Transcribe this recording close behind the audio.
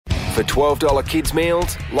For $12 kids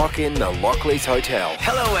meals, lock in the Lockleys Hotel.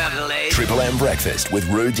 Hello, Adelaide. Triple M breakfast with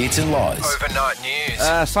Roo, Dits and Loz. Overnight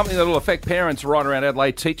news. Something that will affect parents right around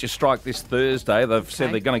Adelaide. Teacher strike this Thursday. They've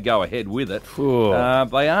said they're going to go ahead with it.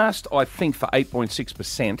 They asked, I think, for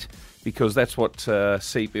 8.6% because that's what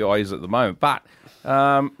CPI is at the moment. But,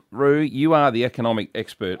 Roo, you are the economic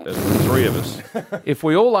expert of the three of us. If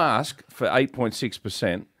we all ask for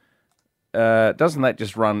 8.6%, doesn't that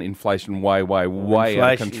just run inflation way out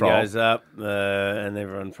of control? Inflation goes up, and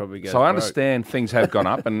everyone probably goes So I understand things have gone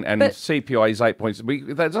up, and CPI is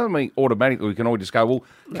 8.6%. That doesn't mean automatically we can all just go, well,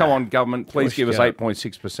 come on, government, please give us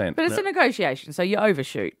 8.6%. But it's a negotiation, so you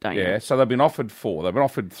overshoot, don't you? Yeah, so they've been offered 4. They've been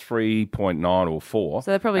offered 3.9 or 4.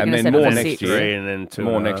 So they're probably and going to then set it more for next 6. year, and then 2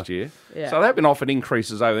 more next year. Yeah. So they've been offered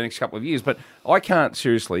increases over the next couple of years. But I can't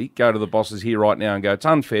seriously go to the bosses here right now and go, it's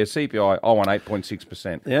unfair, CPI, I want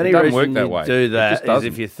 8.6%. The only it doesn't reason work that you way. do It that just is doesn't.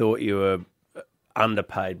 if you thought you were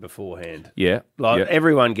underpaid beforehand. Yeah. Like yeah.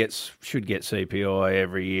 everyone should get CPI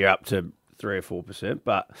every year up to 3 or 4%,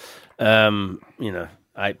 but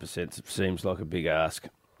 8% seems like a big ask.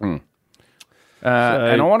 And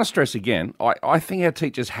I want to stress again, I think our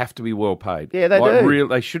teachers have to be well paid. Yeah, they do.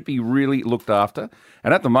 They should be really looked after.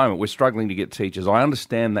 And at the moment, we're struggling to get teachers. I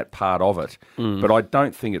understand that part of it, but I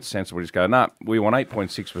don't think it's sensible to just go, no, we want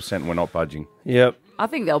 8.6% and we're not budging. Yep. I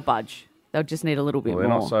think they'll budge. They'll just need a little bit Well, they're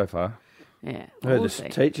more. not so far. Yeah, The we'll see.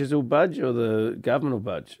 teachers will budge or the government will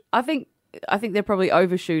budge? I think they're probably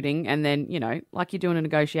overshooting, and then, like you're doing a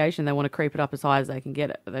negotiation, they want to creep it up as high as they can get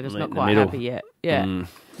it, but they're just not in the quite middle. happy yet. Yeah.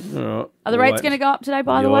 All right. Are the rates going to go up today,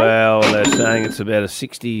 by the way? Well, they're saying it's about a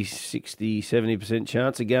 60, 70%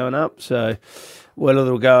 chance of going up. So whether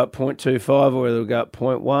they'll go up 0.25 or whether they'll go up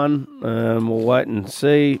 0.1, we'll wait and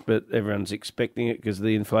see. But everyone's expecting it because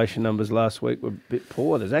the inflation numbers last week were a bit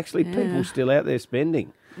poor. There's actually people still out there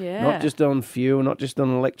spending. Yeah. Not just on fuel, not just on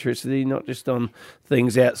electricity, not just on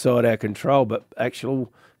things outside our control, but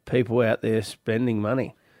actual people out there spending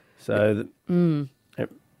money. So,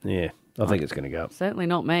 yeah, I think it's going to go up. Certainly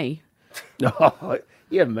not me. Oh,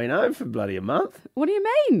 you haven't been home for bloody a month. What do you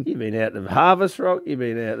mean? You've been out to Harvest Rock. You've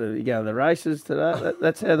been out to go to the races today.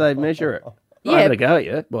 That's how they measure it. Yeah. I had a go at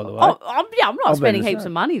you, by the way. Oh, I'm not spending the heaps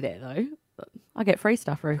same. of money there, though. I get free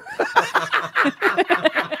stuff, Roo.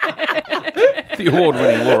 The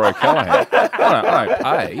award-winning Laura O'Callaghan. I don't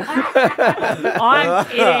pay. I'm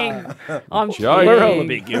kidding. I'm Joking. We're all a kidding.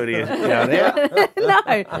 bit guilty of going out. No.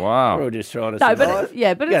 We're Wow. all just trying to No, survive. but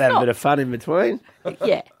it's Gotta not. have a bit of fun in between.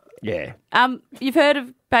 Yeah. Yeah. You've heard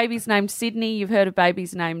of babies named Sydney. You've heard of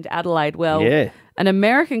babies named Adelaide. Well, Yeah. an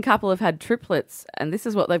American couple have had triplets, and this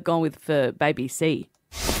is what they've gone with for baby C.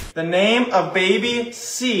 The name of baby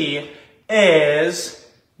C is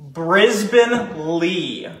Brisbane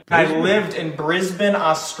Lee. I lived in Brisbane,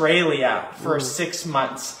 Australia for 6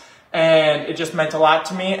 months. And it just meant a lot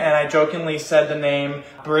to me. And I jokingly said the name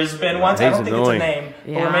Brisbane once. I he's don't think annoying. it's a name,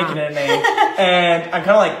 but Yeah. we're making it a name. And I'm kind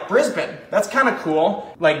of like, Brisbane. That's kind of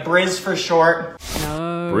cool. Like Briz for short.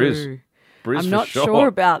 No. Briz I'm for not sure. sure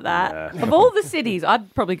about that. Of all the cities,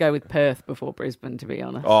 I'd probably go with Perth before Brisbane, to be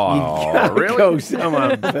honest. Oh, really? Call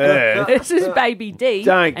someone Perth. This is baby D,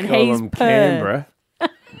 Don't and call he's them Perth. Canberra.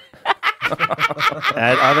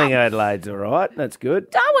 I think Adelaide's all right. That's good.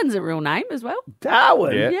 Darwin's a real name as well.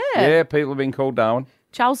 Darwin. Yeah. Yeah. Yeah, people have been called Darwin.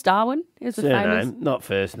 Charles Darwin is a famous. Surname, not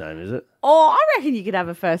first name, is it? Oh, I reckon you could have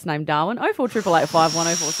a first name Darwin.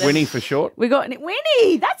 0488851047. Winnie for short. We got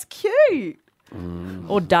Winnie. That's cute.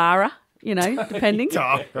 Or Dara, depending.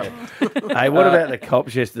 Hey, what about the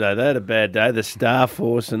cops yesterday? They had a bad day. The Star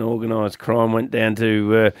Force and organised crime went down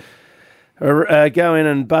to go in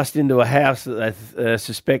and bust into a house that they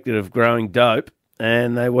suspected of growing dope,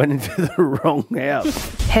 and they went into the wrong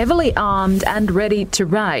house. Heavily armed and ready to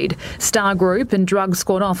raid, Star Group and Drug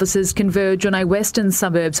Squad officers converge on a western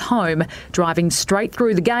suburbs home, driving straight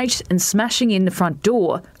through the gate and smashing in the front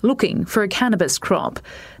door, looking for a cannabis crop.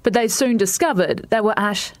 But they soon discovered they were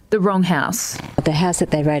at the wrong house. The house that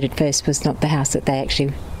they raided first was not the house that they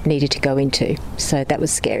actually needed to go into, so that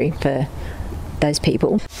was scary for those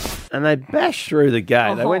people. And they bashed through the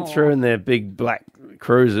gate. They went through in their big black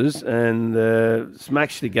cruisers and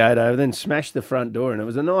smashed the gate over, then smashed the front door, and it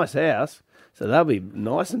was a nice house. So they'll be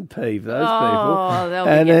nice and peeved, those people. Oh, they'll be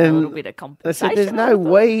And getting a then little bit of They compensation. said, there's no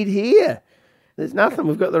weed here. There's nothing.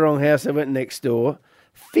 We've got the wrong house. They went next door.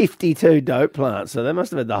 52 dope plants. So they must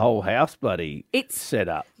have had the whole house bloody set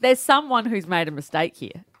up. There's someone who's made a mistake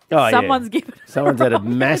here. Oh, Someone's yeah. given Someone's had a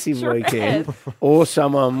wrong massive address. weekend, or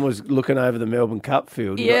someone was looking over the Melbourne Cup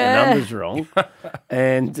field and got the numbers wrong,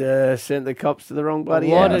 and sent the cops to the wrong bloody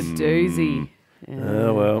What house. a doozy.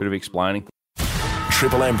 Oh well. Bit of explaining.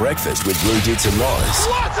 Triple M breakfast with Rudits and Loz.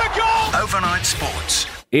 What a goal! Overnight sports.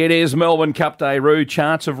 It is Melbourne Cup Day, Roo.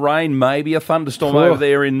 Chance of rain, maybe a thunderstorm over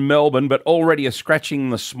there in Melbourne, but already a scratching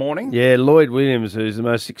this morning. Yeah, Lloyd Williams, who's the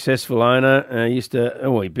most successful owner, he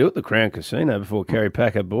built the Crown Casino before Kerry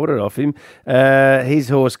Packer bought it off him. His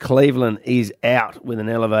horse Cleveland is out with an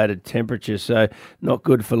elevated temperature, so not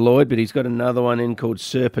good for Lloyd, but he's got another one in called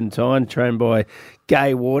Serpentine, trained by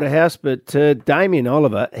Gay Waterhouse. But Damien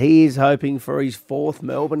Oliver, he is hoping for his 4th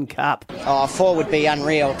Melbourne Cup. 4 would be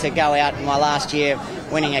unreal. To go out in my last year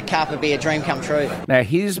winning a cup would be a dream come true. Now,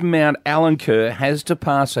 his Mount Alan Kerr has to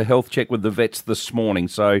pass a health check with the vets this morning,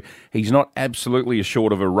 so he's not absolutely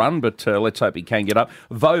assured of a run, but let's hope he can get up.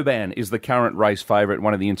 Vauban is the current race favourite,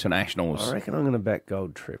 one of the internationals. I reckon I'm going to back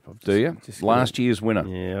Gold Trip. Do you? Last year's winner.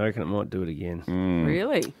 Yeah, I reckon it might do it again.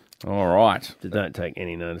 Really? All right. Don't take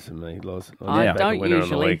any notice of me, Loz. I back don't a winner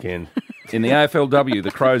usually. on the weekend. In the AFLW,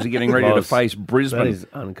 the Crows are getting ready to face Brisbane. That is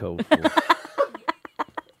uncalled for.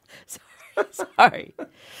 Sorry.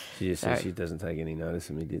 She just says she doesn't take any notice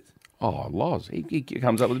of me, Dits. Oh, Loz. He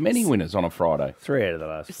comes up with many winners on a Friday. 3 out of the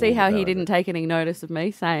last 4. See how he didn't take any notice of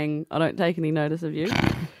me saying, I don't take any notice of you?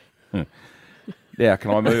 Now,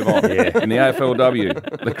 can I move on? In the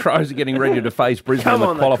AFLW, the Crows are getting ready to face Brisbane in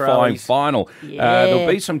the qualifying final. There'll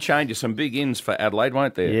be some changes, some big ins for Adelaide,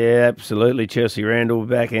 won't there? Yeah, absolutely. Chelsea Randall will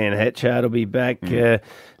be back, Anne Hatchard will be back.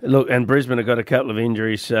 Look, and Brisbane have got a couple of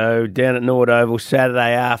injuries, so down at Nord Oval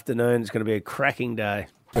Saturday afternoon, it's going to be a cracking day.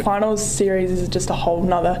 Finals series is just a whole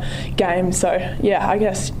nother game, so yeah, I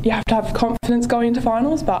guess you have to have confidence going into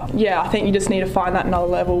finals, but yeah, I think you just need to find that another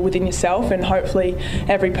level within yourself, and hopefully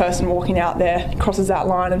every person walking out there crosses that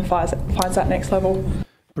line and finds that next level.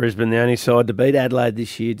 Brisbane, the only side to beat Adelaide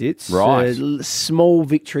this year, Dits. Right. Small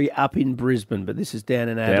victory up in Brisbane, but this is down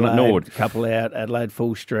in Adelaide. Down at Nord. Couple out, Adelaide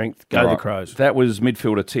full strength. Go the Crows. That was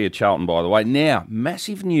midfielder Tia Charlton, by the way. Now,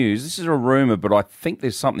 massive news. This is a rumour, but I think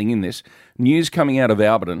there's something in this. News coming out of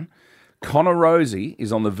Alberton. Connor Rosie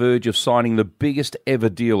is on the verge of signing the biggest ever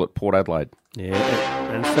deal at Port Adelaide. Yeah,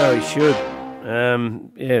 and so he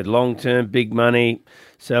should. Long-term, big money.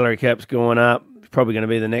 Salary cap's going up. He's probably going to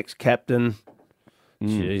be the next captain.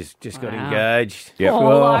 She's just got engaged. Yep.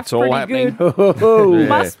 Life's it's all pretty happening. good.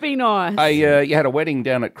 Must be nice. Hey, you had a wedding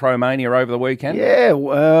down at Cromania over the weekend? Yeah,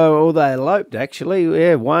 they eloped, actually.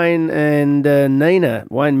 Yeah, Wayne and Nina.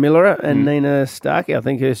 Wayne Miller and Nina Starkey, I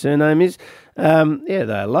think her surname is. They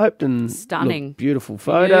eloped and Stunning. look, beautiful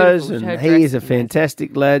photos. Beautiful. Her And he dress is a is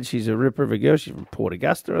fantastic lad. She's a ripper of a girl. She's from Port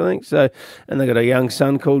Augusta, I think. So, and they got a young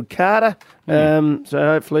son called Carter. So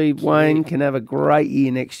hopefully Wayne can have a great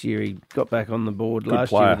year next year. He got back on the board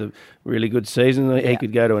last year with a really good season. He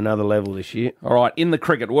could go to another level this year. All right, in the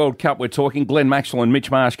Cricket World Cup, we're talking Glenn Maxwell and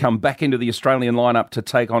Mitch Marsh come back into the Australian lineup to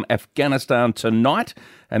take on Afghanistan tonight,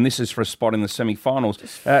 and this is for a spot in the semi-finals.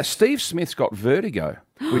 Steve Smith's got vertigo,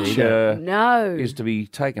 which is to be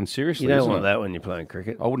taken seriously. You don't want that when you're playing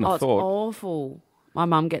cricket. I wouldn't have It's thought. awful. My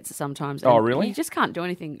mum gets it sometimes. Oh, and really? You just can't do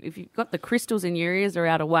anything. If you've got the crystals in your ears are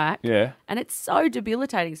out of whack. Yeah. And it's so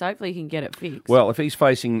debilitating, so hopefully you can get it fixed. Well, if he's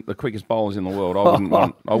facing the quickest bowlers in the world, I wouldn't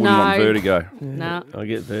want vertigo. No. I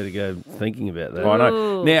get vertigo thinking about that. I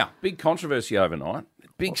know. Now, big controversy overnight.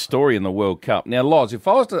 Big story in the World Cup. Now, Loz, if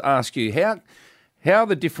I was to ask you how are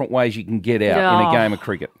the different ways you can get out in a game of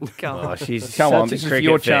cricket? Oh, she's Come on, such a this is cricket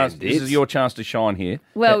your fan, chance. This is your chance to shine here.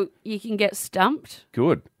 Well, you can get stumped.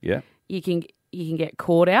 Good. Yeah. You can get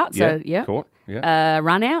caught out. So, yeah. Caught. Yeah.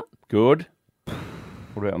 Run out. Good.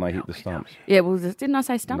 What about when they hit the stumps? Yeah, well, didn't I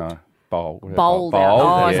say stumped? No. Bowl. What about Bowled bowl? out.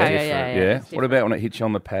 Oh, yeah. okay, yeah. What about when it hits you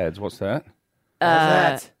on the pads? What's that?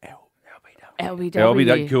 LBW.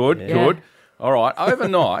 LBW. Good. Yeah. Good. All right.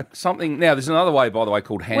 Overnight, something. Now, there's another way, by the way,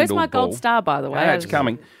 called handle Where's ball. my gold star, by the way? It's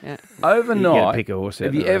coming. Yeah. Overnight, You gotta pick a horse out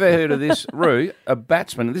have of you the ever race. heard of this, Roo? A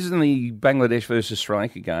batsman, this is in the Bangladesh versus Sri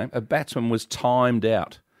Lanka game, a batsman was timed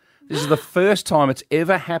out. This is the first time it's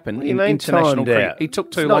ever happened What do you in mean international timed cricket. out? He took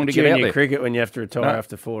It's too not long to get out junior there. cricket when you have to retire No.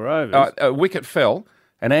 after 4 overs. A wicket fell,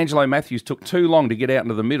 and Angelo Matthews took too long to get out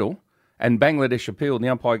into the middle, and Bangladesh appealed, and the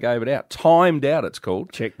umpire gave it out. Timed out, it's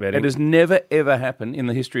called. Check betting. It has never, ever happened in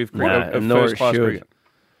the history of cricket, of nor it first-class should. cricket.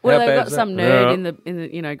 Well, How they've bad got is some that? nerd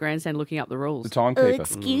in the grandstand looking up the rules. The timekeeper.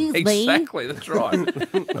 Excuse me. Exactly, that's right.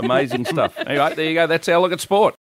 Amazing stuff. Anyway, there you go. That's our look at sport.